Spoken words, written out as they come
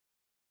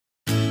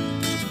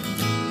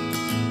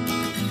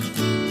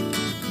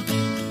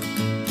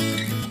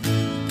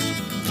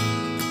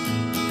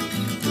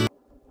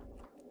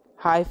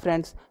Hi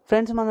friends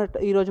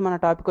ఈరోజు మన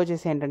topic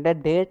వచ్చేసి ఏంటంటే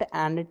డేట్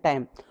అండ్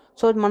టైం.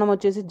 సో మనం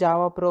వచ్చేసి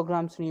జావా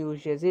ప్రోగ్రామ్స్ని యూజ్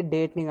చేసి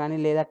డేట్ని కానీ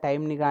లేదా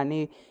టైంని కానీ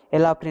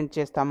ఎలా ప్రింట్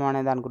చేస్తాము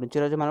అనే దాని గురించి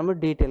ఈరోజు మనము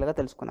డీటెయిల్గా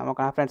తెలుసుకుందాం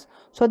ఓకే ఫ్రెండ్స్.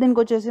 సో దీనికి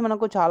వచ్చేసి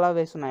మనకు చాలా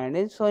వేస్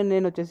ఉన్నాయండి. సో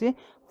నేను వచ్చేసి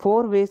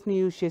 4 వేస్ని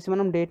యూజ్ చేసి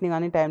మనం డేట్ని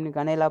కానీ టైంని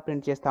కానీ ఎలా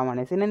ప్రింట్ చేస్తాము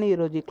అనేసి నేను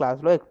ఈరోజు ఈ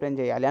క్లాస్లో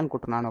ఎక్స్ప్లెయిన్ చేయాలి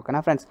అనుకుంటున్నాను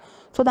ఓకేనా ఫ్రెండ్స్.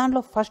 సో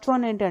దాంట్లో ఫస్ట్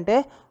వన్ ఏంటంటే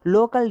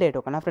లోకల్ డేట్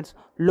ఓకేనా ఫ్రెండ్స్.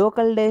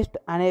 లోకల్ డేట్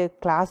అనే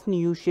క్లాస్ని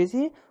యూజ్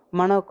చేసి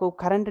మనకు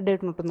కరెంట్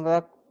డేట్ ఉంటుంది కదా,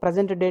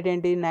 ప్రజెంట్ డేట్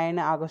ఏంటి 9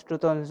 ఆగస్ట్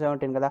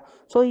 2017 కదా.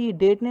 సో ఈ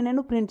డేట్ని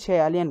నేను ప్రింట్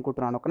చేయాలి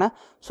అనుకుంటున్నాను ఓకేనా.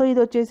 సో ఇది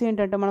వచ్చేసి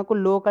ఏంటంటే మనకు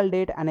లోకల్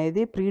డేట్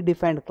అనేది ప్రీ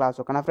డిఫైన్డ్ క్లాస్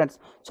ఓకేనా ఫ్రెండ్స్.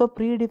 సో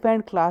ప్రీ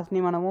డిఫైన్డ్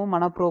క్లాస్ని మనము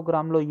మన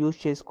ప్రోగ్రాంలో యూజ్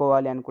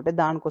చేసుకోవాలి అనుకుంటే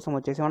దానికోసం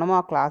వచ్చేసి మనము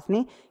ఆ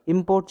క్లాస్ని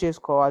ఇంపోర్ట్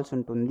చేసుకోవాల్సి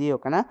ఉంటుంది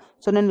ఓకేనా.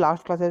 సో నేను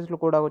లాస్ట్ క్లాసెస్లో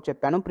కూడా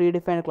చెప్పాను, ప్రీ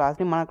డిఫైన్డ్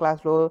క్లాస్ని మన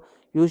క్లాస్లో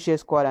యూజ్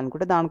చేసుకోవాలి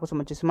అనుకుంటే దానికోసం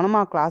వచ్చేసి మనం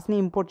ఆ క్లాస్ని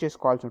ఇంపోర్ట్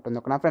చేసుకోవాల్సి ఉంటుంది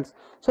ఓకేనా ఫ్రెండ్స్.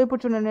 సో ఇప్పుడు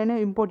చూడండి నేను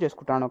ఇంపోర్ట్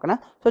చేసుకుంటాను ఓకేనా.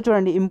 సో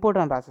చూడండి ఇంపోర్ట్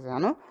అని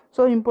రాసేసాను.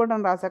 సో ఇంపోర్ట్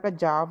అని రాసాక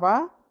Java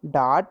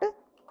dot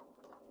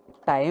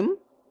time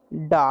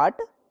dot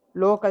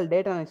local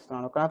date అని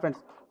ఇస్తున్నాను ఓకేనా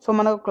ఫ్రెండ్స్. సో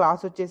మనకు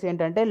క్లాస్ వచ్చేసి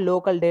ఏంటంటే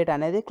లోకల్ డేట్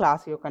అనేది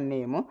క్లాస్ యొక్క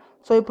నేమ్.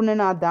 సో ఇప్పుడు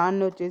నేను ఆ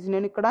దాన్ని వచ్చేసి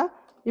నేను ఇక్కడ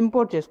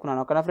ఇంపోర్ట్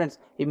చేసుకున్నాను ఓకేనా friends.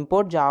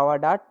 Import Java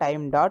dot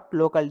time dot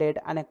local date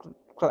అనే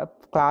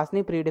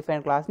క్లాస్ని ప్రీ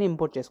డిఫైన్ క్లాస్ని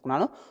ఇంపోర్ట్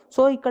చేసుకున్నాను.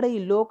 సో ఇక్కడ ఈ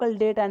లోకల్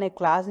డేట్ అనే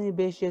క్లాస్ని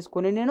బేస్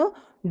చేసుకొని నేను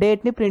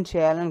డేట్ని ప్రింట్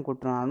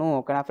చేయాలనుకుంటున్నాను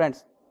ఓకేనా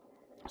ఫ్రెండ్స్.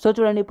 సో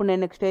చూడండి ఇప్పుడు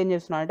నేను నెక్స్ట్ ఏం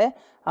చేస్తున్నాను అంటే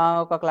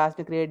ఒక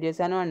క్లాస్ని క్రియేట్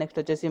చేశాను అండ్ నెక్స్ట్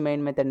వచ్చేసి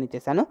మెయిన్ మెథడ్ని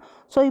ఇచ్చేసాను.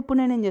 సో ఇప్పుడు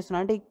నేను ఏం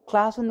చేస్తున్నాను అంటే ఈ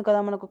క్లాస్ ఉంది కదా,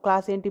 మనకు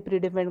క్లాస్ ఏంటి ప్రీ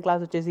డిఫైన్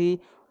క్లాస్ వచ్చేసి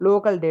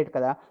లోకల్ డేట్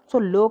కదా. సో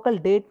లోకల్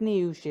డేట్ని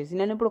యూజ్ చేసి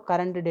నేను ఇప్పుడు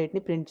కరెంట్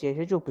డేట్ని ప్రింట్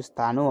చేసి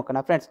చూపిస్తాను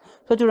ఓకేనా ఫ్రెండ్స్.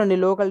 సో చూడండి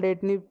లోకల్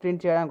డేట్ని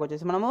ప్రింట్ చేయడానికి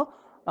వచ్చేసి మనము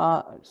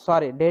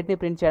డేట్ని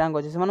ప్రింట్ చేయడానికి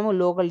వచ్చేసి మనము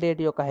లోకల్ డేట్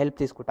యొక్క హెల్ప్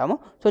తీసుకుంటాము.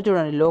 సో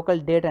చూడండి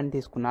లోకల్ డేట్ అని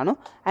తీసుకున్నాను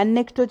అండ్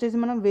నెక్స్ట్ వచ్చేసి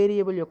మనం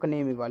వేరియబుల్ యొక్క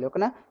నేమ్ ఇవ్వాలి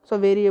ఓకేనా. సో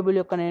వేరియబుల్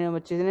యొక్క నేమ్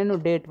వచ్చేసి నేను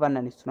డేట్ 1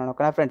 అని ఇస్తున్నాను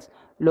ఓకేనా friends.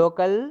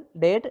 Local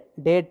date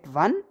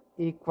 1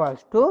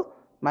 equals to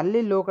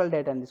మళ్ళీ లోకల్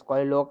డేట్ అని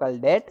తీసుకోవాలి, లోకల్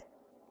డేట్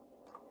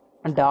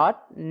డాట్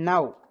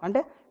నౌ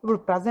అంటే ఇప్పుడు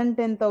ప్రజెంట్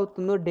ఎంత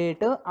అవుతుందో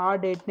డేట్ ఆ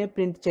డేట్ని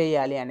ప్రింట్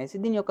చేయాలి అనేసి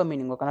దీని యొక్క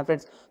మీనింగ్ ఓకేనా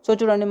ఫ్రెండ్స్. సో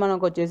చూడండి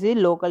మనకు వచ్చేసి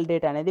లోకల్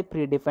డేట్ అనేది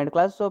pre defined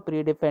class. So pre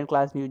defined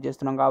క్లాస్ని use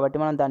చేస్తున్నాం కాబట్టి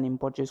మనం దాన్ని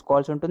ఇంపోర్ట్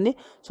చేసుకోవాల్సి ఉంటుంది.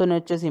 సో నేను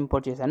వచ్చేసి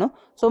ఇంపోర్ట్ చేశాను.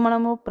 సో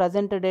మనము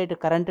ప్రజెంట్ డేట్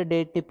కరెంట్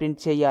డేట్ని ప్రింట్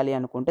చేయాలి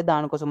అనుకుంటే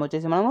దానికోసం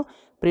వచ్చేసి మనము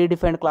ప్రీ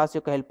డిఫైన్డ్ క్లాస్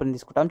యొక్క హెల్ప్ని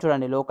తీసుకుంటాం.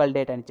 చూడండి లోకల్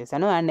డేట్ అని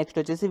ఇచ్చేసాను అండ్ నెక్స్ట్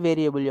వచ్చేసి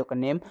వేరియబుల్ యొక్క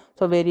నేమ్.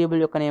 సో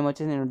వేరియబుల్ యొక్క నేమ్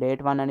వచ్చేసి నేను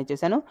డేట్ 1 అని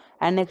ఇచ్చేసాను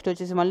అండ్ నెక్స్ట్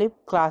వచ్చేసి మళ్ళీ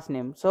class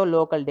name so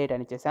local date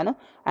అని ఇచ్చేసాను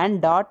అండ్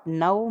డాట్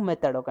నౌ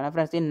మెథడ్ ఓకేనా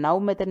ఫ్రెండ్స్. ఈ నౌ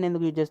మెథడ్ని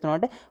ఎందుకు యూజ్ చేస్తున్నాం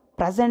అంటే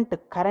ప్రజెంట్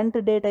కరెంట్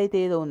డేట్ అయితే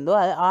ఏదో ఉందో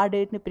ఆ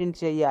డేట్ని ప్రింట్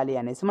చేయాలి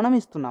అనేసి మనం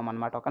ఇస్తున్నాం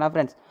అనమాట ఓకేనా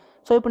ఫ్రెండ్స్.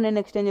 సో ఇప్పుడు నేను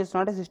నెక్స్ట్ ఏం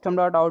చేస్తున్నాను అంటే system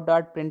dot out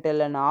dot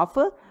println of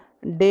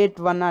date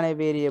 1 అనే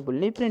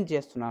వేరియబుల్ని ప్రింట్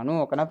చేస్తున్నాను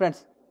ఓకేనా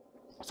ఫ్రెండ్స్.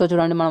 సో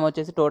చూడండి మనం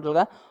వచ్చేసి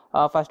టోటల్గా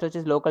ఫస్ట్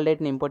వచ్చేసి లోకల్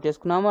డేట్ని ఇంపోర్ట్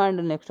చేసుకున్నాము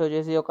అండ్ నెక్స్ట్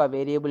వచ్చేసి ఒక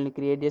వేరియబుల్ని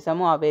క్రియేట్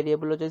చేసాము. ఆ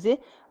వేరియబుల్ వచ్చేసి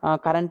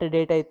కరెంట్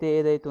డేట్ అయితే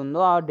ఏదైతే ఉందో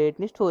ఆ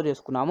డేట్ని స్టోర్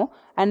చేసుకున్నాము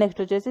అండ్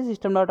నెక్స్ట్ వచ్చేసి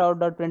system dot out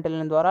dot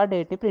println ద్వారా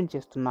డేట్ని ప్రింట్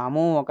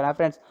చేస్తున్నాము ఓకేనా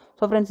ఫ్రెండ్స్.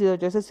 సో ఫ్రెండ్స్ ఇది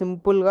వచ్చేసి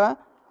సింపుల్గా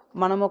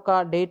మనం ఒక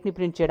డేట్ని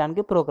ప్రింట్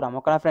చేయడానికి ప్రోగ్రామ్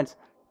ఓకేనా ఫ్రెండ్స్.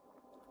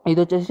 ఇది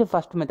వచ్చేసి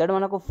ఫస్ట్ మెథడ్.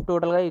 మనకు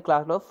టోటల్గా ఈ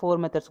క్లాస్లో 4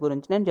 మెథడ్స్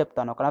గురించి నేను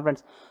చెప్తాను ఓకేనా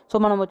ఫ్రెండ్స్. సో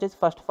మనం వచ్చేసి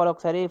ఫస్ట్ ఆఫ్ ఆల్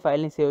ఒకసారి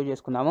ఫైల్ని సేవ్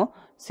చేసుకుందాము.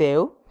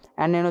 సేవ్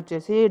అండ్ నేను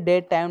వచ్చేసి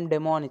డేట్ టైమ్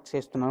డెమో అని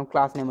ఇచ్చేస్తున్నాను.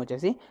 క్లాస్ నేమ్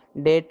వచ్చేసి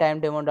date time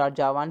demo dot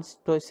Java అని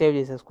సేవ్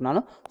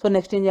చేసేసుకున్నాను. సో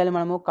నెక్స్ట్ ఏం చేయాలి,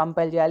 మనము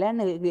కంపైల్ చేయాలి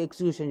అండ్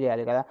ఎగ్జిక్యూషన్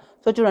చేయాలి కదా.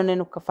 సో చూడండి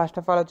నేను ఫస్ట్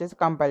ఆఫ్ ఆల్ వచ్చేసి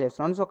కంపైల్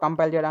చేస్తున్నాను. సో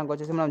కంపైల్ చేయడానికి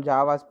వచ్చేసి మనం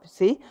Java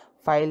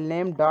file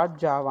name dot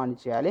Java అని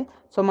చేయాలి.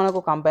 సో మనకు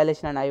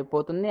కంపైలేషన్ అని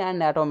అయిపోతుంది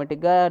అండ్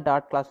ఆటోమేటిక్గా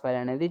డాట్ క్లాస్ ఫైల్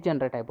అనేది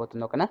జనరేట్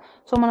అయిపోతుంది ఓకేనా.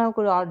 సో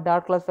మనకు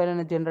డాట్ క్లాస్ ఫైల్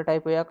అనేది జనరేట్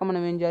అయిపోయాక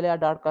మనం ఏం చేయాలి, ఆ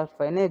డాట్ క్లాస్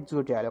ఫైల్ని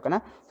ఎగ్జిక్యూట్ చేయాలి ఓకేనా.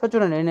 సో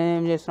చూడండి నేను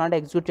ఏం చేస్తున్నా అంటే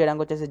ఎగ్జిక్యూట్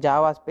చేయడానికి వచ్చేసి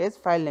జావా స్పేస్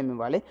ఫైల్ నేమ్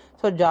ఇవ్వాలి.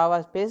 So Java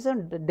space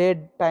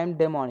date time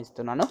demo అని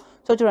ఇస్తున్నాను.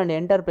 సో చూడండి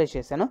ఎంటర్ ప్రెస్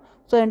చేశాను.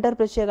 సో ఎంటర్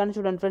ప్రెస్ చేయగానే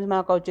చూడండి ఫ్రెండ్స్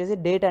మనకు వచ్చేసి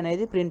డేట్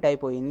అనేది ప్రింట్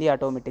అయిపోయింది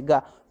ఆటోమేటిక్గా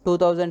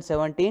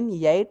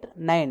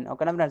 2017/8/9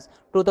 ఓకేనా ఫ్రెండ్స్.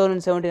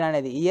 2017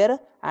 అనేది ఇయర్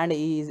అండ్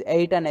ఈ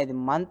 8 అనేది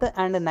మంత్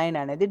అండ్ 9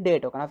 అనేది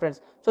డేట్ ఓకేనా ఫ్రెండ్స్.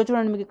 సో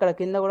చూడండి మీకు ఇక్కడ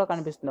కింద కూడా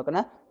కనిపిస్తుంది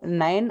ఓకేనా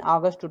 9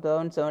 ఆగస్ట్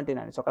 2017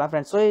 అనేసి ఓకేనా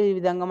ఫ్రెండ్స్. సో ఈ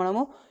విధంగా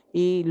మనము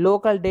ఈ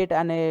లోకల్ డేట్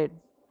అనే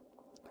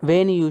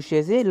వేని యూజ్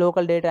చేసి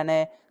లోకల్ డేట్ అనే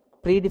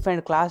ప్రీ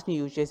డిఫైన్డ్ క్లాస్ని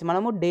యూజ్ చేసి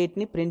మనము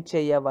డేట్ని ప్రింట్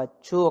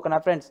చేయవచ్చు ఓకేనా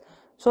ఫ్రెండ్స్.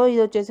 సో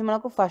ఇది వచ్చేసి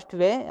మనకు ఫస్ట్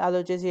వే. అది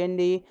వచ్చేసి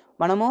ఏంటి,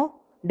 మనము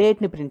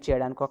డేట్ని ప్రింట్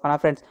చేయడానికి ఓకేనా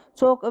ఫ్రెండ్స్.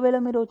 సో ఒకవేళ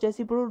మీరు వచ్చేసి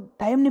ఇప్పుడు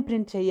టైంని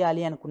ప్రింట్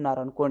చేయాలి అనుకున్నారు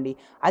అనుకోండి,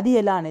 అది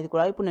ఎలా అనేది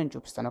కూడా ఇప్పుడు నేను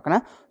చూపిస్తాను ఓకేనా.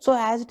 సో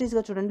యాజ్ ఇట్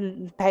ఈస్గా చూడండి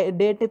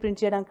డేట్ని ప్రింట్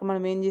చేయడానికి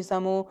మనం ఏం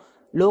చేసాము,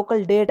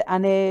 లోకల్ డేట్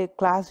అనే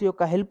క్లాస్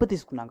యొక్క హెల్ప్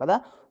తీసుకున్నాం కదా.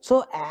 సో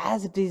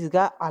యాజ్ ఇట్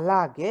ఈస్గా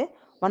అలాగే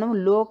మనం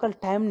లోకల్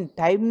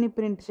టైంని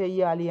ప్రింట్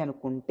చేయాలి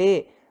అనుకుంటే,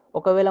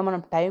 ఒకవేళ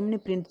మనం టైంని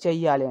ప్రింట్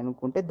చేయాలి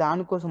అనుకుంటే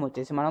దానికోసం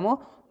వచ్చేసి మనము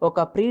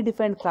ఒక ప్రీ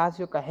డిఫైన్డ్ క్లాస్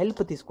యొక్క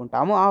హెల్ప్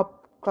తీసుకుంటాము. ఆ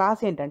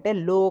క్లాస్ ఏంటంటే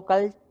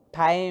లోకల్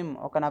టైం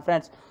ఓకేనా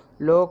ఫ్రెండ్స్.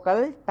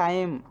 లోకల్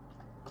టైం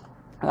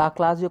ఆ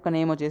క్లాస్ యొక్క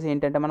నేమ్ వచ్చేసి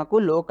ఏంటంటే మనకు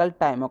లోకల్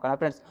టైం, ఓకేనా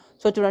ఫ్రెండ్స్.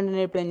 సో చూడండి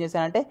నేను ఇప్పుడు ఏం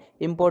చేశానంటే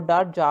import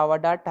dot Java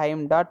dot time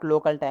dot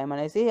local time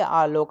అనేసి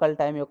ఆ లోకల్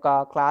టైం యొక్క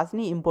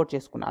క్లాస్ని ఇంపోర్ట్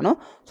చేసుకున్నాను.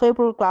 సో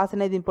ఇప్పుడు క్లాస్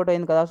అనేది ఇంపోర్ట్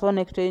అయింది కదా. సో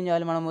నెక్స్ట్ ఏం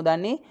చేయాలి, మనము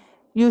దాన్ని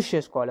యూజ్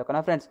చేసుకోవాలి,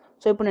 ఓకేనా ఫ్రెండ్స్.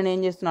 సో ఇప్పుడు నేను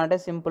ఏం చేస్తున్నా అంటే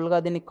సింపుల్గా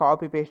దీన్ని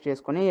కాపీ పేస్ట్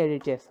చేసుకొని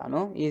ఎడిట్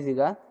చేస్తాను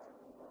ఈజీగా.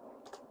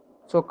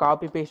 సో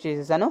కాపీ పేస్ట్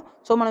చేసేసాను.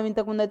 సో మనం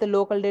ఇంతకుముందు అయితే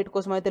లోకల్ డేట్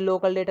కోసం అయితే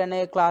లోకల్ డేట్ అనే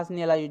క్లాస్ని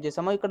ఎలా యూజ్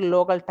చేస్తామో ఇక్కడ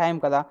లోకల్ టైం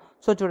కదా.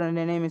 సో చూడండి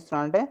నేను ఏమి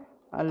ఇస్తున్నాను అంటే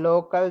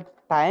లోకల్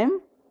టైం,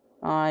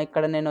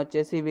 ఇక్కడ నేను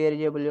వచ్చేసి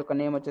వేరియబుల్ యొక్క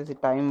నేమ్ వచ్చేసి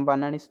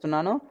టైం1 అని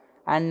ఇస్తున్నాను.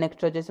 అండ్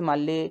నెక్స్ట్ వచ్చేసి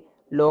మళ్ళీ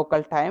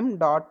లోకల్ టైం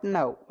డాట్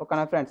నవ్,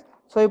 ఓకేనా ఫ్రెండ్స్.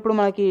 సో ఇప్పుడు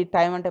మనకి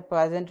టైం అంటే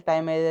ప్రజెంట్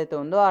టైం ఏదైతే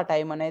ఉందో ఆ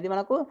టైం అనేది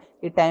మనకు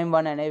ఈ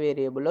టైం1 అనే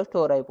వేరియబుల్లో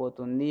స్టోర్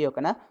అయిపోతుంది,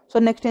 ఓకేనా. సో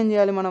నెక్స్ట్ ఏం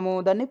చేయాలి, మనము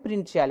దాన్ని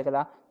ప్రింట్ చేయాలి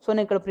కదా. సో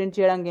నేను ఇక్కడ ప్రింట్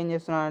చేయడానికి ఏం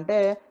చేస్తున్నాను అంటే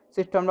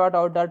system dot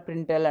out dot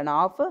println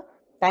of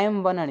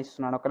టైం1 అని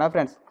ఇస్తున్నాను, ఓకేనా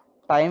ఫ్రెండ్స్,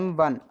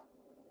 టైం1.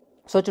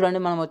 సో చూడండి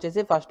మనం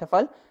వచ్చేసి ఫస్ట్ ఆఫ్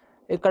ఆల్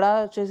ఇక్కడ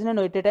వచ్చేసి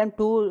నేను ఎట్ ఏ టైం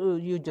 2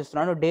 యూజ్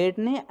చేస్తున్నాను,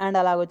 డేట్ని అండ్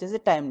అలాగే వచ్చేసి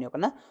టైంని,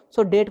 ఓకేనా. సో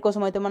డేట్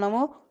కోసం అయితే మనము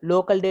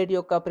లోకల్ డేట్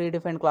యొక్క ప్రీ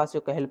డిఫైన్డ్ క్లాస్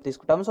యొక్క హెల్ప్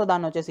తీసుకుంటాము. సో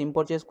దాన్ని వచ్చేసి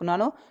ఇంపోర్ట్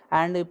చేసుకున్నాను.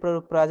 అండ్ ఇప్పుడు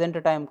ప్రజెంట్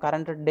టైం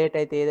కరెంట్ డేట్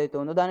అయితే ఏదైతే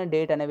ఉందో దాన్ని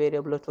డేట్ అనే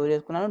వేరియబుల్లో స్టోర్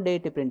చేసుకున్నాను,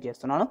 డేట్ ప్రింట్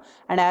చేస్తున్నాను.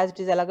 అండ్ యాజ్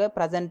ఇట్ ఈస్ అలాగే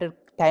ప్రజెంట్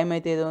టైం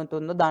అయితే ఏదైతే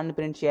ఉందో దాన్ని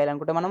ప్రింట్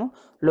చేయాలనుకుంటే మనము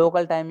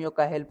లోకల్ టైం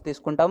యొక్క హెల్ప్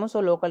తీసుకుంటాము. సో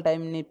లోకల్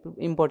టైంని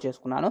ఇంపోర్ట్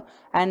చేసుకున్నాను.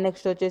 అండ్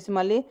నెక్స్ట్ వచ్చేసి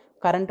మళ్ళీ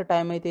కరెంట్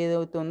టైం అయితే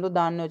ఏదైతే ఉందో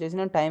దాన్ని వచ్చేసి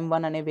నేను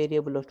టైం1 అనే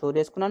వేరియబుల్లో స్టోర్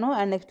చేసుకున్నాను.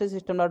 And next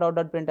system dot out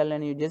dot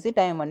println use చేసి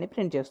టైం1ని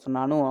ప్రింట్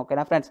చేస్తున్నాను,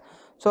 ఓకేనా ఫ్రెండ్స్.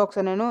 సో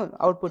ఒకసారి నేను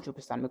అవుట్పుట్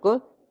చూపిస్తాను మీకు.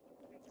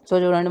 సో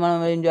చూడండి మనం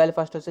ఏం చేయాలి,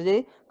 ఫస్ట్ వచ్చేసి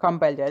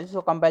కంపైల్ చేయాలి. సో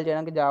కంపైల్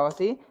చేయడానికి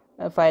జావాసి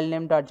ఫైల్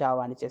నేమ్ డాట్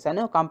జావా అని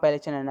చేశాను,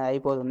 కంపైలేషన్ అనేది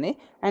అయిపోతుంది.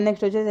 అండ్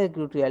నెక్స్ట్ వచ్చేసి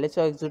ఎగ్జిక్యూట్ చేయాలి. సో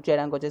ఎగ్జిక్యూట్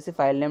చేయడానికి వచ్చేసి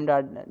file name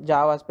dot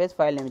Java space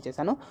file name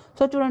ఇచ్చేసాను.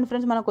 సో చూడండి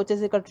ఫ్రెండ్స్ మనకు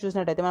వచ్చేసి ఇక్కడ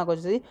చూసినట్టయితే మనకు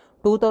వచ్చేసి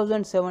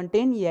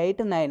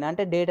 2017/8/9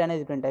 అంటే డేట్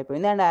అనేది ప్రింట్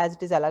అయిపోయింది. అండ్ యాజ్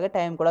ఇట్ ఈస్ అలాగే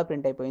టైం కూడా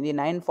ప్రింట్ అయిపోయింది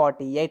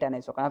 9:48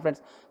 అనేసి, ఓకేనా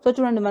ఫ్రెండ్స్. సో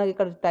చూడండి మనకి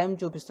ఇక్కడ టైం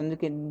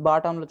చూపిస్తుంది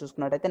బాటంలో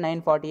చూసుకున్నట్టయితే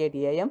 9:48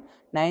 AM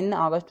 9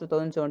 ఆగస్ట్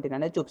 2017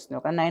 అనేది చూపిస్తుంది,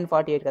 ఓకే.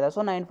 9:48 కదా. సో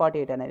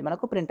 9:48 అనేది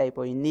మనకు ప్రింట్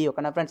అయిపోయింది,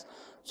 ఓకేనా ఫ్రెండ్స్.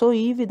 సో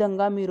ఈ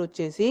విధంగా మీరు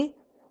వచ్చేసి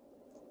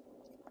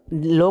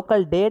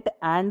local date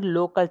and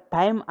local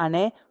time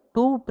అనే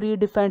 2 ప్రీ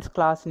డిఫైన్డ్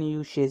క్లాస్ని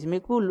యూజ్ చేసి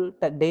మీకు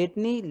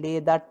డేట్ని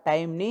లేదా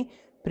టైంని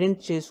ప్రింట్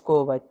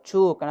చేసుకోవచ్చు,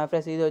 ఓకేనా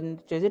ఫ్రెండ్స్. ఇది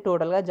వచ్చేసి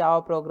టోటల్గా జావా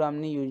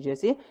ప్రోగ్రామ్ని యూజ్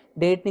చేసి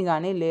డేట్ని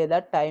కానీ లేదా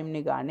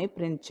టైంని కానీ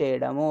ప్రింట్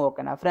చేయడము,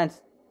 ఓకేనా ఫ్రెండ్స్.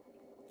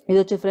 ఇది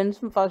వచ్చేసి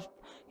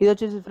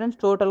ఫ్రెండ్స్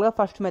టోటల్గా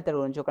ఫస్ట్ మెథడ్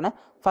గురించి, ఓకేనా.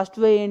 ఫస్ట్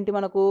వే ఏంటి,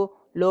 మనకు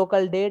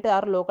local date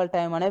are local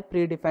time అనే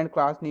ప్రీ డిఫైన్డ్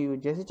క్లాస్ని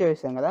యూజ్ చేసి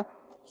చేస్తాం కదా.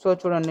 సో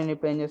చూడండి నేను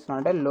ఇప్పుడు ఏం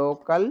చేస్తున్నాను అంటే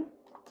లోకల్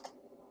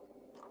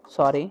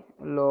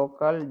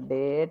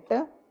డేట్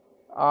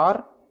ఆర్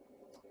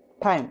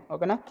టైం,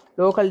 ఓకేనా.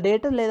 లోకల్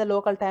డేట్ లేదా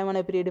లోకల్ టైం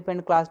అనే ప్రీ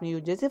డిఫైన్డ్ క్లాస్ని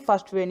యూజ్ చేసి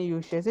ఫస్ట్ వేని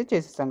యూజ్ చేసి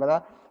చేసేస్తాం కదా.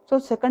 సో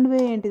సెకండ్ వే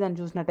ఏంటిదని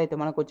చూసినట్టయితే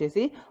మనకు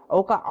వచ్చేసి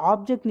ఒక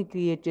ఆబ్జెక్ట్ని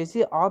క్రియేట్ చేసి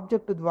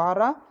ఆబ్జెక్ట్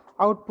ద్వారా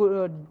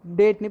అవుట్పుట్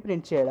డేట్ని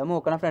ప్రింట్ చేయడము,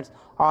 ఓకేనా ఫ్రెండ్స్.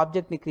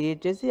 ఆబ్జెక్ట్ని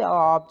క్రియేట్ చేసి ఆ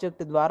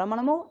ఆబ్జెక్ట్ ద్వారా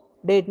మనము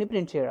డేట్ని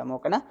ప్రింట్ చేయడం,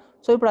 ఓకేనా.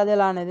 సో ఇప్పుడు అది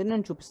ఎలా అనేది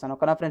నేను చూపిస్తాను,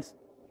 ఓకేనా ఫ్రెండ్స్.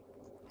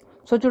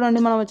 సో చూడండి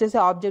మనం వచ్చేసి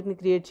ఆబ్జెక్ట్ని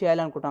క్రియేట్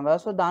చేయాలనుకుంటాం కదా.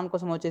 సో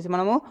దానికోసం వచ్చేసి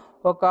మనము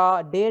ఒక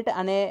డేట్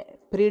అనే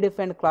ప్రీ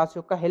డిఫైన్డ్ క్లాస్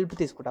యొక్క హెల్ప్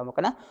తీసుకుంటాం,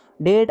 ఓకేనా.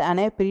 డేట్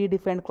అనే ప్రీ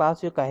డిఫైన్డ్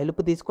క్లాస్ యొక్క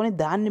హెల్ప్ తీసుకొని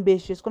దాన్ని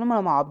బేస్ చేసుకొని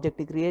మనం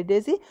ఆబ్జెక్ట్ని క్రియేట్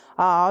చేసి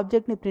ఆ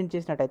ఆబ్జెక్ట్ని ప్రింట్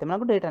చేసినట్టయితే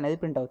మనకు డేట్ అనేది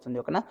ప్రింట్ అవుతుంది,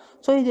 ఓకేనా.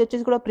 సో ఇది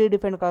వచ్చేసి కూడా ప్రీ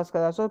డిఫైన్డ్ క్లాస్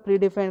కదా. సో ప్రీ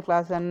డిఫైన్డ్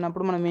క్లాస్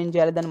అన్నప్పుడు మనం ఏం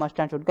చేయాలి, దాన్ని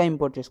మస్ట్ అండ్ షుడ్గా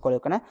ఇంపోర్ట్ చేసుకోవాలి,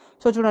 ఓకేనా.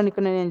 సో చూడండి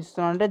ఇక్కడ నేను ఏం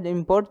చేస్తున్నాను అంటే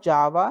import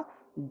Java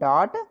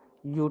dot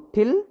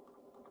util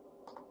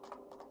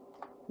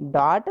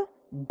dot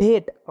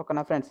date,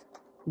 ఓకేనా ఫ్రెండ్స్,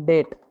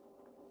 డేట్.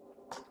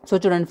 సో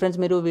చూడండి ఫ్రెండ్స్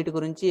మీరు వీటి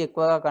గురించి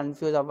ఎక్కువగా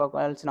కన్ఫ్యూజ్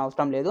అవ్వాల్సిన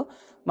అవసరం లేదు.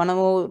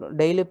 మనము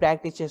డైలీ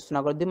ప్రాక్టీస్ చేస్తున్న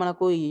కొద్దీ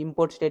మనకు ఈ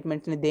ఇంపోర్ట్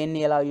స్టేట్మెంట్స్ని దేన్ని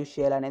ఎలా యూజ్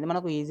చేయాలనేది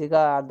మనకు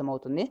ఈజీగా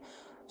అర్థమవుతుంది.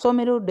 సో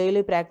మీరు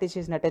డైలీ ప్రాక్టీస్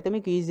చేసినట్టయితే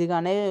మీకు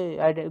ఈజీగానే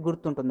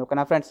గుర్తుంటుంది,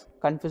 ఓకేనా ఫ్రెండ్స్,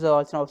 కన్ఫ్యూజ్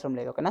అవ్వాల్సిన అవసరం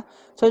లేదు, ఓకేనా.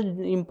 So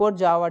import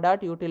Java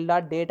dot util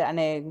dot date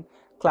అనే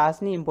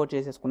క్లాస్ని ఇంపోర్ట్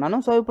చేసేసుకున్నాను.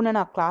 సో ఇప్పుడు నేను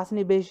ఆ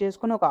క్లాస్ని బేస్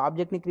చేసుకుని ఒక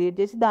ఆబ్జెక్ట్ని క్రియేట్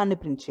చేసి దాన్ని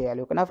ప్రింట్ చేయాలి,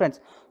 ఓకేనా ఫ్రెండ్స్.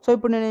 సో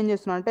ఇప్పుడు నేను ఏం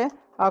చేస్తున్నాను అంటే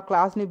ఆ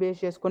క్లాస్ని బేస్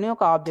చేసుకుని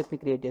ఒక ఆబ్జెక్ట్ని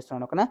క్రియేట్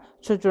చేస్తున్నాను, ఓకేనా.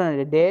 సో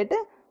చూడండి date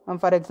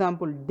for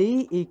example d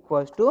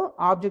equals to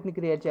ఆబ్జెక్ట్ని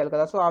create చేయాలి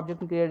కదా. సో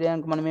ఆబ్జెక్ట్ని క్రియేట్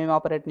చేయడానికి మనం ఏం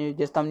ఆపరేటర్ని యూజ్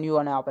చేస్తాం, న్యూ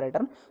అనే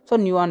ఆపరేటర్. సో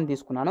న్యూ అని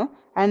తీసుకున్నాను.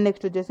 అండ్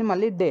నెక్స్ట్ వచ్చేసి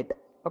మళ్ళీ డేట్,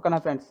 ఓకేనా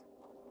friends.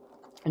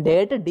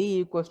 Date d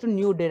equals to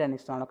new date అని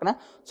ఇస్తున్నాను, ఓకేనా.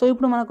 సో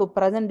ఇప్పుడు మనకు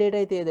ప్రజెంట్ డేట్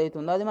అయితే ఏదైతే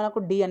ఉందో అది మనకు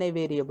d అనే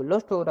వేరియబుల్లో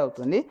స్టోర్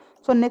అవుతుంది.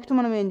 సో నెక్స్ట్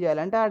మనం ఏం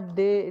చేయాలంటే ఆ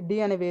d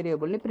అనే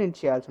వేరియబుల్ని ప్రింట్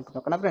చేయాల్సి ఉంటుంది,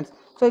 ఓకేనా ఫ్రెండ్స్.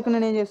 సో ఇక్కడ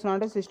నేను ఏం చేస్తున్నాను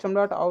అంటే system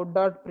dot out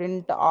dot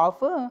print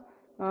of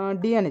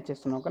d అని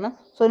ఇచ్చేస్తున్నాను, ఓకేనా.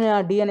 సో నేను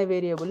ఆ d అనే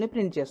వేరియబుల్ని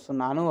ప్రింట్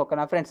చేస్తున్నాను,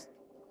 ఓకేనా ఫ్రెండ్స్.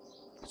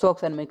 సో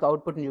ఒకసారి మీకు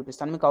అవుట్పుట్ని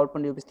చూపిస్తాను, మీకు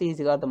అవుట్పుట్ చూపిస్తే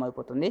ఈజీగా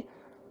అర్థమైపోతుంది.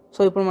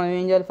 సో ఇప్పుడు మనం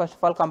ఏం చేయాలి, ఫస్ట్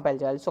ఆఫ్ ఆల్ కంపైల్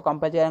చేయాలి. సో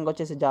కంపైల్ చేయడానికి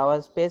వచ్చేసి జావా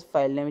స్పేస్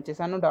ఫైల్ నేమ్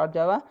ఇచ్చేసాను డాట్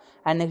జావా.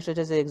 అండ్ నెక్స్ట్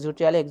వచ్చేసి ఎగ్జిక్యూట్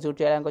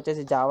చేయడానికి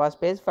వచ్చేసి జావా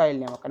స్పేస్ ఫైల్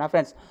నేమ్, ఓకేనా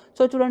ఫ్రెండ్స్.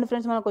 సో చూడండి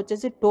ఫ్రెండ్స్ మనకు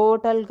వచ్చేసి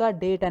టోటల్గా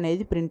డేట్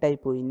అనేది ప్రింట్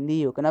అయిపోయింది,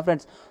 ఓకేనా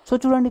ఫ్రెండ్స్. సో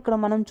చూడండి ఇక్కడ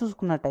మనం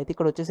చూసుకున్నట్టయితే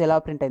ఇక్కడ వచ్చేసి ఎలా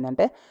ప్రింట్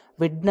అయిందంటే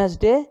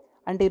వెడ్నెస్డే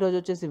అంటే ఈరోజు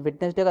వచ్చేసి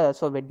వెడ్నెస్డే కదా,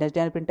 సో వెడ్నెస్డే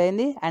అని ప్రింట్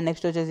అయింది. అండ్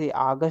నెక్స్ట్ వచ్చేసి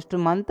ఆగస్ట్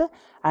మంత్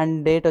అండ్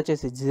డేట్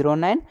వచ్చేసి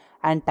 09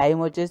 అండ్ టైం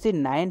వచ్చేసి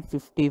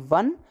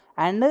 9:51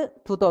 అండ్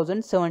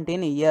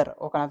 2017 ఇయర్.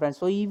 ఓకేనా ఫ్రెండ్స్.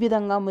 సో ఈ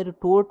విధంగా మీరు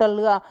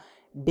టోటల్గా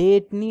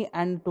డేట్ని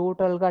అండ్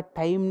టోటల్గా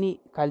టైంని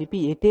కలిపి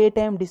ఎట్ ఏ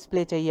టైం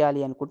డిస్ప్లే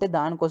చేయాలి అనుకుంటే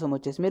దానికోసం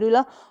వచ్చేసి మీరు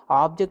ఇలా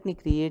ఆబ్జెక్ట్ని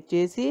క్రియేట్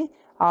చేసి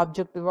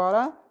ఆబ్జెక్ట్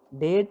ద్వారా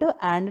డేట్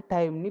అండ్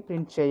టైంని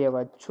ప్రింట్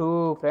చేయవచ్చు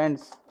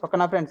ఫ్రెండ్స్.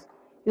 ఓకేనా ఫ్రెండ్స్.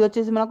 ఇది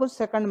వచ్చేసి మనకు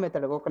సెకండ్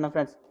మెథడ్. ఓకేనా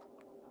ఫ్రెండ్స్.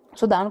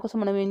 సో దానికోసం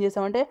మనం ఏం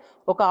చేసామంటే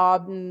ఒక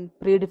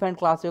ప్రీ డిఫైన్డ్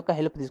క్లాస్ యొక్క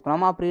హెల్ప్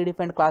తీసుకున్నాం. ఆ ప్రీ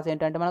డిఫైన్డ్ క్లాస్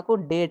ఏంటంటే మనకు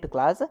డేట్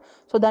క్లాస్.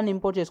 సో దాన్ని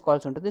ఇంపోర్ట్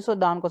చేసుకోవాల్సి ఉంటుంది. సో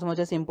దానికోసం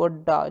వచ్చేసి ఇంపోర్ట్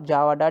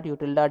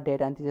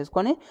java.util.date అని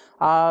తీసేసుకొని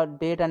ఆ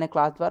డేట్ అనే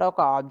క్లాస్ ద్వారా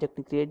ఒక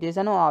ఆబ్జెక్ట్ని క్రియేట్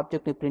చేశాను. ఆ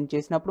ఆబ్జెక్ట్ని ప్రింట్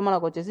చేసినప్పుడు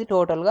మనకు వచ్చేసి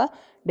టోటల్గా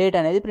డేట్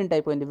అనేది ప్రింట్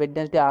అయిపోయింది.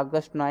 వెడ్నెస్డే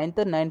ఆగస్ట్ 9th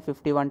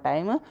 9:51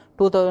 టైమ్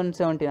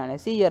 2017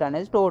 అనేసి ఇయర్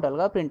అనేది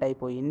టోటల్గా ప్రింట్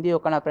అయిపోయింది.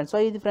 ఓకేనా ఫ్రెండ్స్. సో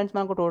ఇది ఫ్రెండ్స్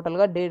మనకు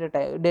టోటల్గా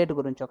డేట్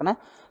గురించి. ఓకేనా.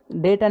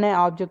 డేట్ అనే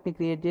ఆబ్జెక్ట్ని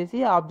క్రియేట్ చేసి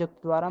ఆబ్జెక్ట్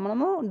ద్వారా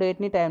మనము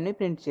డేట్ని టైంని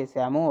ప్రింట్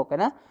చేసాము.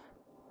 ఓకేనా.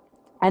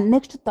 అండ్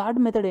నెక్స్ట్ థర్డ్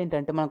మెథడ్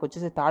ఏంటంటే మనకు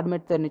వచ్చేసి థర్డ్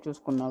మెథడ్ని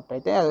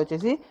చూసుకున్నట్టయితే అది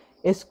వచ్చేసి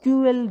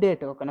ఎస్క్యూఎల్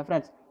డేట్. ఓకేనా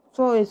ఫ్రెండ్స్.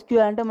 సో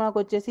ఎస్క్యూఎల్ అంటే మనకు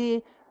వచ్చేసి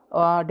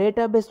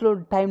డేటాబేస్లో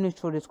టైంని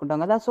స్టోర్ చేసుకుంటాం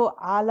కదా. సో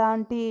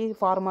అలాంటి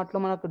ఫార్మాట్లో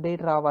మనకు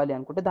డేట్ రావాలి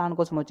అనుకుంటే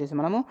దానికోసం వచ్చేసి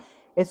మనము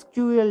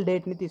ఎస్క్యూఎల్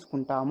డేట్ని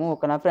తీసుకుంటాము.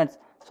 ఓకేనా ఫ్రెండ్స్.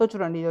 సో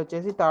చూడండి ఇది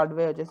వచ్చేసి థర్డ్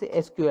వే వచ్చేసి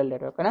ఎస్క్యూఎల్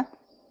డేట్. ఓకేనా.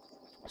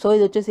 సో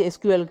ఇది వచ్చేసి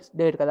ఎస్క్యూఎల్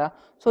డేట్ కదా.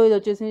 సో ఇది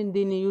వచ్చేసి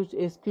దీన్ని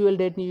ఎస్క్యూఎల్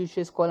డేట్ని యూజ్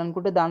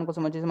చేసుకోవాలనుకుంటే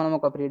దానికోసం వచ్చేసి మనం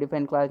ఒక ప్రీ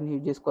డిఫైన్ క్లాస్ని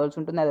యూజ్ చేసుకోవాల్సి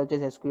ఉంటుంది. అది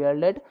వచ్చేసి ఎస్క్యూఎల్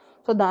డేట్.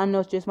 సో దాన్ని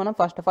వచ్చేసి మనం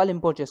ఫస్ట్ ఆఫ్ ఆల్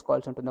ఇంపోర్ట్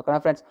చేసుకోవాల్సి ఉంటుంది. ఓకేనా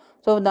ఫ్రెండ్స్.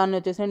 సో దాన్ని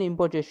వచ్చేసి నేను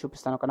ఇంపోర్ట్ చేసి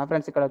చూపిస్తాను. ఓకేనా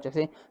ఫ్రెండ్స్. ఇక్కడ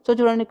వచ్చేసి సో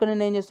చూడండి ఇక్కడ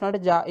నేను ఏం చేస్తున్నా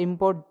అంటే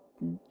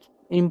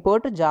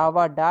ఇంపోర్ట్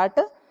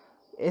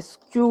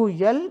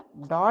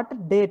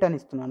java.sql.date అని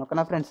ఇస్తున్నాను.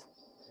 ఓకేనా ఫ్రెండ్స్.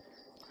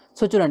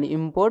 సో చూడండి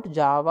ఇంపోర్ట్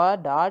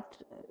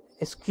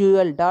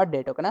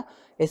java.sql.date. ఓకేనా.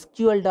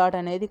 ఎస్క్యూఎల్ డాట్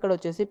అనేది ఇక్కడ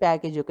వచ్చేసి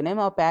ప్యాకేజ్ యొక్క నేమ్.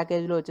 ఆ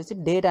ప్యాకేజ్లో వచ్చేసి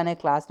డేట్ అనే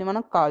క్లాస్ని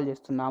మనం కాల్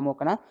చేస్తున్నాము.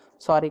 ఓకేనా.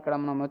 సారీ ఇక్కడ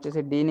మనం వచ్చేసి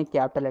డీని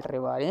క్యాపిటల్ లెటర్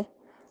ఇవ్వాలి.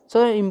 So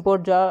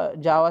import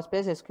Java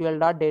space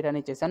SQL.date అని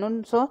ఇచ్చేసాను.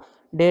 సో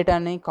డేట్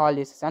అని కాల్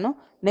చేసేసాను.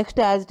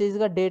 నెక్స్ట్ యాజ్ ఇట్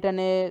ఈస్గా డేట్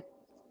అనే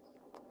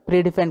ప్రీ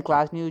డిఫైన్డ్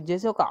క్లాస్ని యూజ్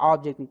చేసి ఒక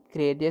ఆబ్జెక్ట్ని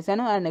క్రియేట్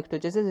చేశాను. అండ్ నెక్స్ట్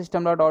వచ్చేసి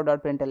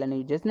system.out.println అని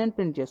యూజ్ చేసి నేను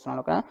ప్రింట్ చేస్తున్నాను.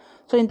 ఓకేనా.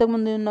 సో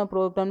ఇంతకుముందు ఉన్న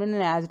ప్రోగ్రామ్ని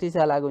నేను యాజ్ ఇట్ ఈస్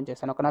అలాగే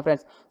ఉంచేస్తాను. ఓకేనా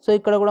ఫ్రెండ్స్. సో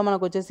ఇక్కడ కూడా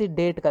మనకు వచ్చేసి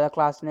డేట్ కదా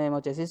క్లాస్ నేమ్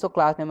వచ్చేసి. సో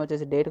క్లాస్ నేమ్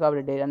వచ్చేసి డేట్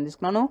కాబట్టి డేట్ అని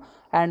తీసుకున్నాను.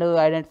 అండ్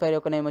ఐడెంటిఫైర్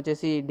యొక్క నేమ్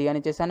వచ్చేసి డి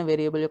అని చేశాను.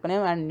 వేరియబుల్ యొక్క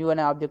నేమ్ అండ్ న్యూ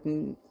అనే ఆబ్జెక్ట్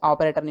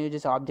ఆపరేటర్ని యూజ్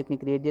చేసి ఆబ్జెక్ట్ని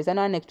క్రియేట్ చేశాను.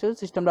 అండ్ నెక్స్ట్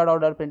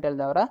system.out.println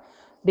ద్వారా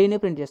దీన్ని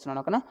ప్రింట్ చేస్తున్నాను.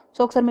 ఓకేనా. సో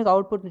ఒకసారి మీకు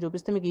అవుట్పుట్ని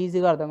చూపిస్తే మీకు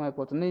ఈజీగా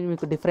అర్థమైపోతుంది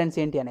మీకు డిఫరెన్స్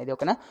ఏంటి అనేది.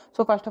 ఓకేనా. సో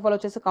ఫస్ట్ ఆఫ్ ఆల్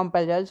వచ్చేసి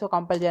కంపైల్ చేయాలి. సో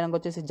కంపైల్ చేయడానికి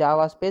వచ్చేసి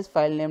Java space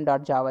file name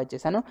dot Java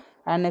ఇచ్చేసాను.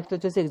 అండ్ నెక్స్ట్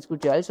వచ్చేసి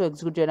ఎగ్జిక్యూట్ చేయాలి. సో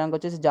ఎగ్జిక్యూట్ చేయడానికి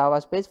వచ్చేసి జావా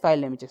స్పేస్ ఫైల్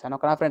నేమ్ ఇచ్చేసాను.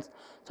 ఓకేనా ఫ్రెండ్స్.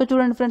 సో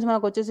చూడండి ఫ్రెండ్స్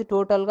మనకు వచ్చేసి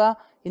టోటల్గా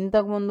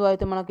ఇంతకుముందు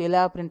అయితే మనకు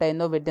ఎలా ప్రింట్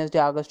అయిందో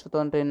వెడ్నెస్డే ఆగస్ట్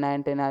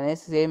 2019 అనేది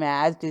సేమ్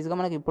యాజ్ ఇట్ ఈస్గా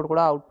మనకి ఇప్పుడు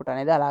కూడా అవుట్పుట్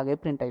అనేది అలాగే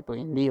ప్రింట్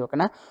అయిపోయింది.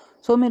 ఓకేనా.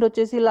 సో మీరు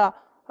వచ్చేసి ఇలా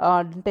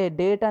అంటే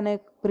డేట్ అనే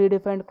ప్రీ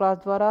డిఫైన్డ్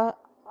క్లాస్ ద్వారా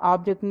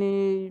ఆబ్జెక్ట్ని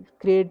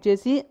క్రియేట్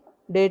చేసి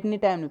డేట్ని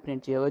టైంని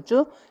ప్రింట్ చేయవచ్చు.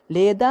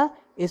 లేదా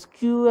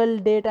ఎస్క్యూఎల్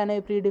డేట్ అనే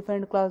ప్రీ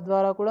డిఫైన్డ్ క్లాస్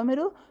ద్వారా కూడా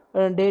మీరు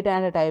డేట్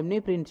అండ్ టైంని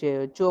ప్రింట్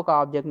చేయవచ్చు ఒక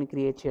ఆబ్జెక్ట్ని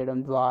క్రియేట్ చేయడం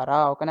ద్వారా.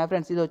 ఓకేనా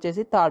ఫ్రెండ్స్. ఇది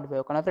వచ్చేసి థర్డ్ వే.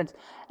 ఓకేనా friends.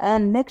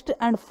 And next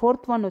and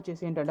fourth one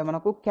వచ్చేసి ఏంటంటే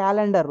మనకు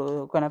క్యాలెండర్.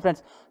 ఓకేనా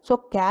ఫ్రెండ్స్. సో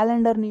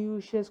క్యాలెండర్ని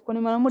యూజ్ చేసుకొని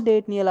మనము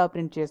డేట్ని ఎలా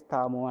ప్రింట్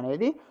చేస్తాము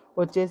అనేది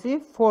వచ్చేసి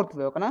ఫోర్త్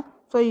వే. ఓకేనా.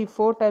 సో ఈ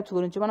 4 టైప్స్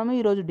గురించి మనం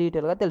ఈరోజు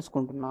డీటెయిల్గా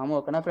తెలుసుకుంటున్నాము.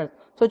 ఓకేనా ఫ్రెండ్స్.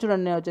 సో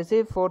చూడండి నేను వచ్చేసి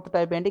ఫోర్త్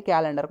టైప్ ఏంటి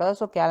క్యాలెండర్ కదా.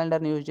 సో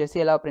క్యాలెండర్ని యూజ్ చేసి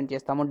ఎలా ప్రింట్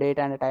చేస్తాము డేట్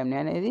అండ్ టైంని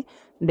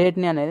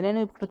అనేది నేను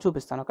ఇప్పుడు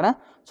చూపిస్తాను. ఓకేనా.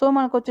 సో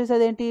మనకు వచ్చేసి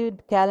అదేంటి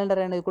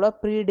క్యాలెండర్ అనేది కూడా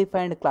ప్రీ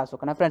డిఫైన్డ్ క్లాస్.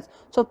 ఓకేనా friends.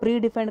 So pre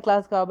defined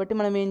class కాబట్టి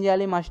మనం ఏం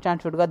చేయాలి మస్ట్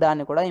అండ్ షుడ్గా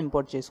దాన్ని కూడా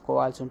ఇంపోర్ట్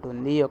చేసుకోవాల్సి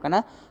ఉంటుంది. ఓకేనా.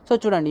 సో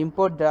చూడండి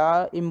ఇంపోర్ట్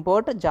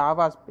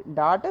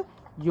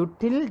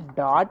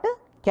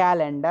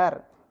java.util.calendar.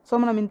 సో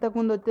మనం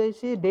ఇంతకుముందు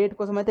వచ్చేసి డేట్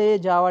కోసం అయితే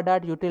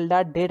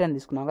java.util.date అని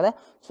తీసుకున్నాం కదా.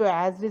 సో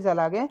యాజ్ ఇట్ ఈస్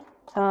అలాగే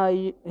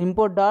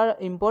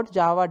ఇంపోర్ట్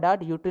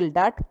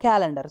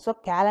java.util.calendar. సో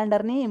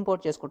క్యాలెండర్ని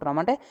ఇంపోర్ట్ చేసుకుంటున్నాం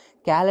అంటే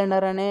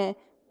క్యాలెండర్ అనే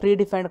ప్రీ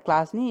డిఫైన్డ్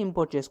క్లాస్ని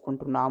ఇంపోర్ట్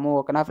చేసుకుంటున్నాము.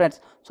 ఓకేనా friends.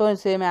 So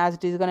same as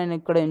it ఈస్గా నేను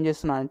ఇక్కడ ఏం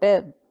చేస్తున్నాను అంటే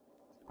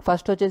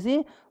ఫస్ట్ వచ్చేసి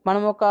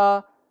మనం ఒక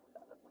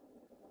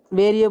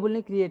వేరియబుల్ని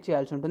క్రియేట్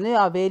చేయాల్సి ఉంటుంది.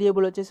 ఆ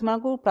వేరియబుల్ వచ్చేసి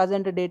మనకు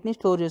ప్రజెంట్ డేట్ని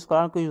స్టోర్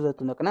చేసుకోవడానికి యూజ్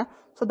అవుతుంది. ఓకేనా.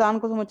 సో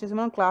దానికోసం వచ్చేసి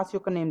మనం క్లాస్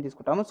యొక్క నేమ్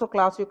తీసుకుంటాము. సో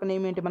క్లాస్ యొక్క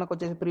నేమ్ ఏంటి మనకు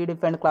వచ్చేసి ప్రీ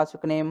డిఫైన్డ్ క్లాస్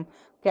యొక్క నేమ్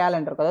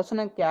క్యాలెండర్ కదా. సో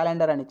నేను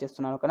క్యాలెండర్ అని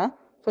ఇచ్చేస్తున్నాను. ఓకేనా.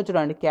 సో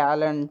చూడండి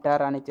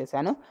క్యాలెండర్ అని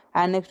ఇచ్చేసాను.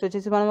 అండ్ నెక్స్ట్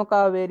వచ్చేసి మనం ఒక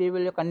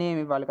వేరియబుల్ యొక్క నేమ్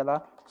ఇవ్వాలి కదా.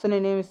 సో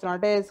నేను ఏమి ఇస్తున్నాను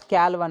అంటే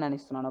cal1 అని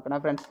ఇస్తున్నాను. ఓకేనా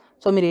ఫ్రెండ్స్.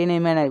 సో మీరు ఏ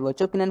నేమ్ అయినా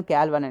ఇవ్వచ్చు. నేను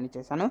cal1 అని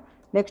ఇచ్చేసాను.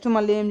 నెక్స్ట్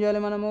మళ్ళీ ఏం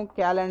చేయాలి మనము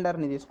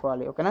క్యాలెండర్ని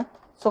తీసుకోవాలి. ఓకేనా.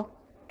 సో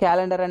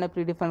క్యాలెండర్ అనే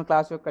ప్రీ డిఫైన్డ్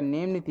క్లాస్ యొక్క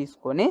నేమ్ని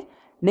తీసుకొని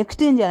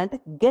నెక్స్ట్ ఏం చేయాలంటే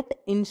గెట్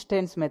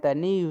ఇన్స్టెన్స్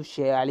మెథడ్ని యూజ్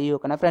చేయాలి.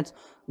 ఓకేనా ఫ్రెండ్స్.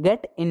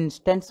 Get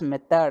instance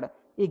method.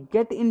 ఈ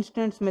గెట్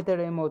ఇన్స్టెన్స్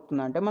మెథడ్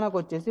ఏమవుతుందంటే మనకు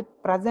వచ్చేసి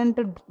ప్రజెంట్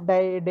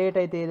డేట్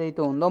అయితే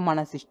ఏదైతే ఉందో మన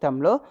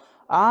సిస్టంలో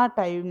ఆ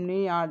టైంని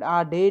ఆ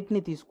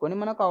డేట్ని తీసుకొని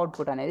మనకు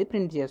అవుట్పుట్ అనేది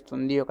ప్రింట్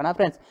చేస్తుంది. ఓకేనా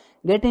ఫ్రెండ్స్.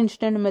 గెట్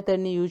ఇన్స్టెంట్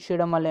మెథడ్ని యూజ్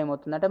చేయడం వల్ల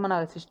ఏమవుతుందంటే మన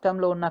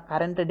సిస్టంలో ఉన్న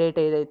కరెంట్ డేట్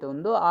ఏదైతే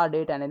ఉందో ఆ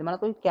డేట్ అనేది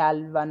మనకు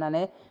cal1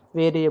 అనే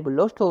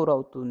వేరియబుల్లో స్టోర్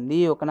అవుతుంది.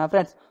 ఓకేనా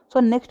ఫ్రెండ్స్. సో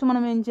నెక్స్ట్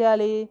మనం ఏం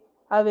చేయాలి,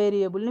 ఆ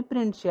వేరియబుల్ని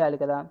ప్రింట్ చేయాలి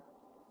కదా.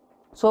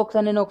 సో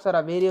నేను ఒకసారి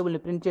ఆ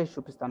వేరియబుల్ని ప్రింట్ చేసి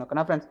చూపిస్తాను.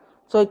 ఓకేనా ఫ్రెండ్స్.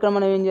 సో ఇక్కడ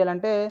మనం ఏం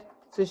చేయాలంటే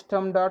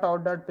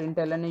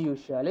system.out.println ని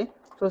యూజ్ చేయాలి.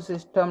 సో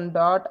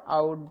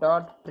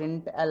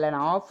system.out.println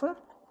ఆఫ్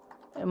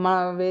మన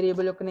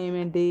వేరియబుల్ యొక్క నేమ్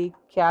ఏంటి,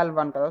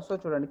 cal1 కదా. సో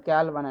చూడండి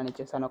cal1 అని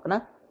ఇచ్చేసాను. ఓకేనా.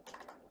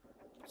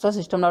 సో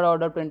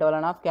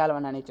system.out.println ఆఫ్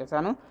cal1 అని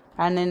ఇచ్చేసాను.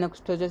 అండ్ నేను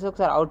నెక్స్ట్ వచ్చేసి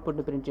ఒకసారి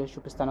అవుట్పుట్ని ప్రింట్ చేసి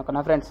చూపిస్తాను.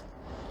 ఓకేనా ఫ్రెండ్స్.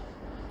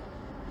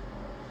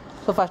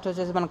 సో ఫస్ట్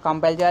వచ్చేసి మనం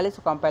కంపైల్ చేయాలి.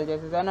 సో కంపైల్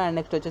చేసేసాను. అండ్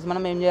నెక్స్ట్ వచ్చేసి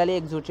మనం ఏం చేయాలి,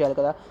 ఎగ్జిక్యూట్ చేయాలి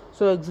కదా.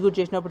 సో ఎగ్జిక్యూట్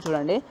చేసినప్పుడు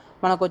చూడండి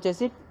మనకు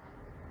వచ్చేసి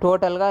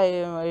టోటల్గా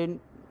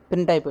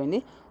ప్రింట్ అయిపోయింది.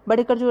 బట్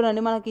ఇక్కడ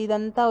చూడండి మనకి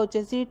ఇదంతా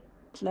వచ్చేసి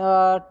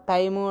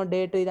టైము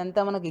డేట్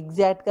ఇదంతా మనకు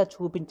ఎగ్జాక్ట్గా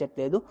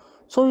చూపించట్లేదు.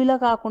 సో ఇలా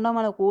కాకుండా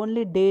మనకు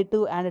ఓన్లీ డేటు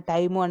అండ్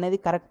టైము అనేది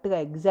కరెక్ట్గా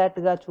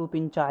ఎగ్జాక్ట్గా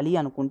చూపించాలి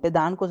అనుకుంటే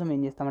దానికోసం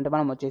ఏం చేస్తామంటే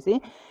మనం వచ్చేసి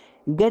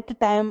get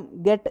time,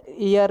 get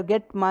year,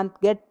 get month,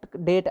 get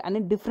date అని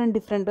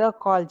డిఫరెంట్గా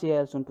కాల్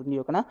చేయాల్సి ఉంటుంది.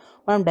 ఓకేనా.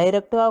 మనం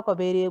డైరెక్ట్గా ఒక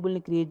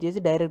వేరియబుల్ని క్రియేట్ చేసి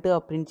డైరెక్ట్గా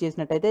ప్రింట్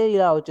చేసినట్టయితే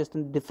ఇలా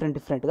వచ్చేస్తుంది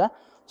డిఫరెంట్గా.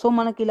 సో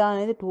మనకి ఇలా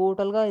అనేది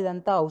టోటల్గా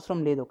ఇదంతా అవసరం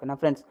లేదు. ఓకేనా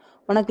ఫ్రెండ్స్.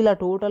 మనకి ఇలా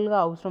టోటల్గా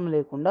అవసరం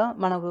లేకుండా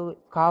మనకు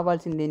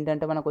కావాల్సింది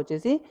ఏంటంటే మనకు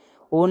వచ్చేసి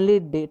ఓన్లీ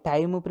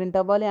టైము ప్రింట్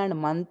అవ్వాలి and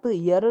month,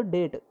 year,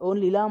 date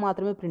only ఇలా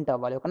మాత్రమే ప్రింట్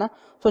అవ్వాలి. ఓకేనా.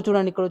 సో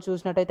చూడండి ఇక్కడ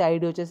చూసినట్టయితే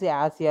ఐడి వచ్చేసి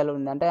ఆసియాలో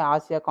ఉంది, అంటే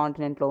ఆసియా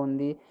కాంటినెంట్లో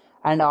ఉంది.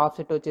 అండ్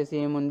ఆఫ్సెట్ వచ్చేసి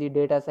ఏముంది,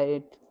 data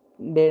site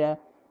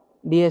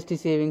DST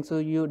savings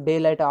day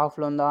light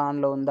ఆఫ్లో ఉందా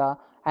ఆన్లో ఉందా.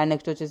 అండ్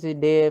నెక్స్ట్ వచ్చేసి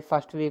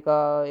ఫస్ట్ వీక్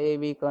ఏ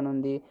వీక్ అని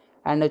ఉంది.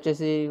 అండ్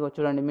వచ్చేసి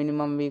చూడండి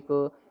మినిమం వీక్,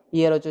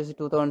 ఇయర్ వచ్చేసి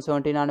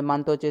 2017 అండ్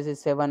మంత్ వచ్చేసి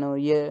 7,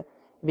 year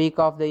week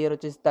off the year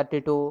వచ్చేసి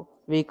 32,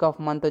 వీక్ ఆఫ్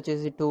మంత్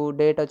వచ్చేసి 2,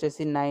 డేట్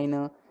వచ్చేసి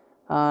 9.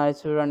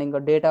 చూడండి ఇంకా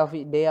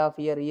డే ఆఫ్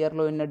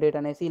ఇయర్లో ఉన్న డేట్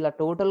అనేసి ఇలా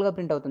టోటల్గా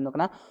ప్రింట్ అవుతుంది.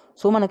 ఓకేనా.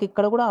 సో మనకి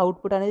ఇక్కడ కూడా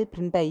అవుట్పుట్ అనేది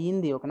ప్రింట్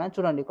అయ్యింది. ఓకేనా.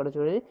 చూడండి ఇక్కడ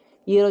చూడండి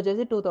ఇయర్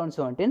వచ్చేసి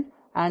 2017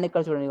 అండ్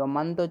ఇక్కడ చూడండి ఇక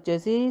మంత్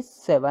వచ్చేసి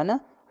 7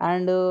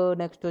 అండ్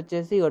నెక్స్ట్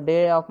వచ్చేసి డే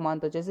ఆఫ్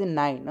మంత్ వచ్చేసి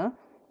 9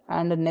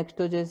 అండ్ నెక్స్ట్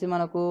వచ్చేసి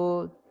మనకు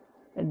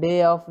day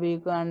of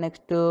week and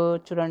next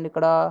చూడండి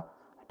ఇక్కడ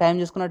టైం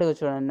చూసుకున్నట్టుగా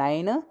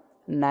చూడండి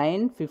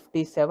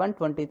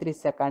 9:57:23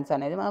 seconds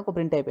అనేది మనకు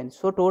ప్రింట్ అయిపోయింది.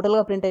 సో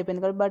టోటల్గా ప్రింట్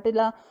అయిపోయింది కాబట్టి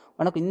ఇలా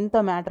మనకు ఇంత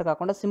మ్యాటర్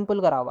కాకుండా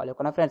సింపుల్గా రావాలి.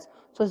 ఓకేనా ఫ్రెండ్స్.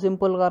 సో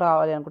సింపుల్గా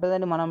రావాలి అనుకుంటే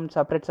దాన్ని మనం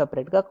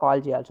సపరేట్గా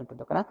కాల్ చేయాల్సి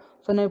ఉంటుంది. ఓకేనా.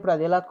 సో నేను ఇప్పుడు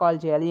అది ఎలా కాల్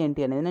చేయాలి ఏంటి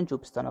అనేది నేను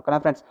చూపిస్తాను. ఓకేనా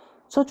ఫ్రెండ్స్.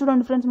 సో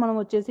చూడండి ఫ్రెండ్స్ మనం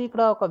వచ్చేసి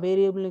ఇక్కడ ఒక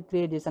వేరియబుల్ని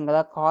క్రియేట్ చేసాం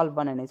కదా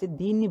cal1 అనేసి,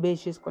 దీన్ని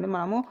బేస్ చేసుకొని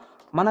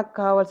మనకు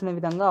కావాల్సిన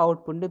విధంగా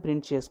అవుట్పుట్ని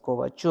ప్రింట్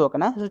చేసుకోవచ్చు.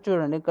 ఓకేనా. సో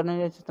చూడండి ఇక్కడ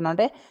నేను చేస్తున్నా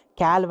అంటే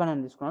cal1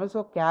 అని తీసుకున్నాను. సో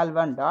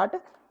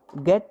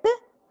cal1.get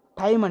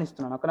టైమ్ అని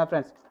ఇస్తున్నాను. ఓకేనా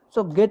ఫ్రెండ్స్. సో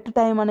గెట్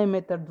టైమ్ అనే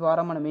మెథడ్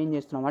ద్వారా మనం ఏం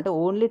చేస్తున్నాం అంటే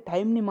ఓన్లీ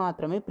టైంని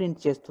మాత్రమే ప్రింట్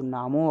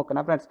చేస్తున్నాము.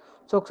 ఓకేనా ఫ్రెండ్స్.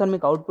 సో ఒకసారి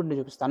మీకు అవుట్పుట్ని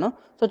చూపిస్తాను.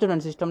 సో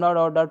చూడండి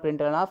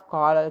system.out.println ఆఫ్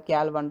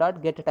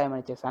cal1.get టైమ్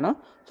అని చేశాను.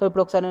 సో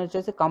ఇప్పుడు ఒకసారి నేను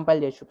వచ్చేసి కంపైల్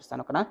చేసి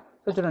చూపిస్తాను. ఓకేనా.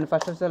 సో చూడండి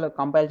ఫస్ట్ వచ్చేసి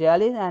కంపైల్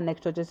చేయాలి అండ్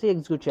నెక్స్ట్ వచ్చేసి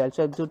ఎగ్జిక్యూట్ చేయాలి.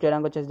 సో ఎగ్జిక్యూట్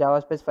చేయడానికి వచ్చేసి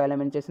JavaScript ఫైల్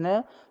ఏమైనా చేసిన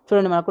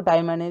చూడండి మనకు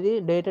టైం అనేది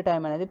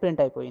టైం అనేది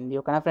ప్రింట్ అయిపోయింది.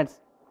 ఓకేనా ఫ్రెండ్స్.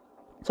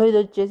 సో ఇది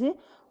వచ్చేసి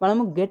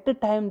మనము గెట్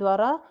టైం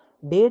ద్వారా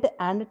డేట్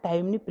అండ్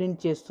టైంని ప్రింట్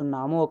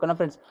చేస్తున్నాము. ఓకేనా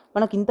ఫ్రెండ్స్.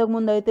 మనకు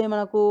ఇంతకుముందు అయితే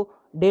మనకు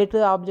డేట్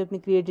ఆబ్జెక్ట్ని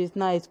క్రియేట్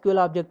చేసిన, SQL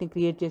ఆబ్జెక్ట్ని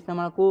క్రియేట్ చేసిన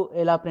మనకు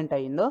ఎలా ప్రింట్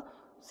అయ్యిందో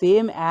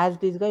సేమ్ యాజ్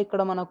ఇట్ ఈస్గా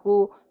ఇక్కడ మనకు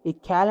ఈ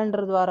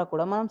క్యాలెండర్ ద్వారా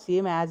కూడా మనం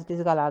సేమ్ యాజ్ ఇట్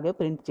ఈస్గా అలాగే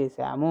ప్రింట్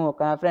చేసాము.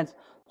 ఓకేనా ఫ్రెండ్స్.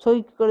 సో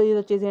ఇక్కడ ఇది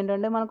వచ్చేసి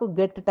ఏంటంటే మనకు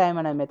గెట్ టైం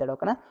అనే మెథడ్.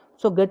 ఓకేనా.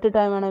 సో గెట్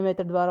టైం అనే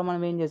మెథడ్ ద్వారా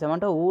మనం ఏం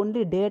చేసామంటే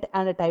ఓన్లీ డేట్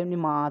అండ్ టైంని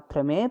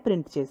మాత్రమే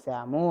ప్రింట్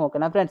చేసాము.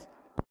 ఓకేనా ఫ్రెండ్స్.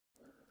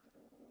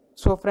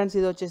 సో ఫ్రెండ్స్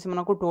ఇది వచ్చేసి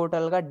మనకు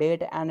టోటల్గా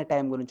డేట్ అండ్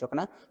టైం గురించి.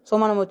 ఓకేనా. సో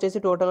మనం వచ్చేసి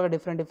టోటల్గా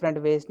డిఫరెంట్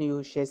వేస్ని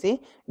యూజ్ చేసి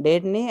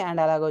డేట్ని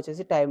అండ్ అలాగే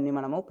వచ్చేసి టైంని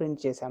మనము ప్రింట్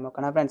చేసాము.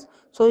 ఓకేనా ఫ్రెండ్స్.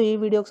 సో ఈ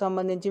వీడియోకి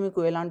సంబంధించి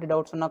మీకు ఎలాంటి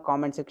డౌట్స్ ఉన్నా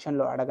కామెంట్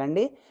సెక్షన్లో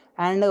అడగండి.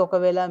 అండ్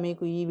ఒకవేళ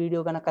మీకు ఈ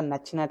వీడియో కనుక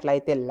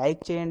నచ్చినట్లయితే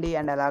లైక్ చేయండి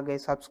అండ్ అలాగే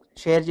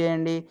షేర్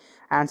చేయండి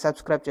అండ్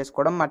సబ్స్క్రైబ్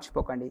చేసుకోవడం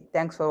మర్చిపోకండి.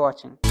 Thanks for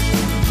watching.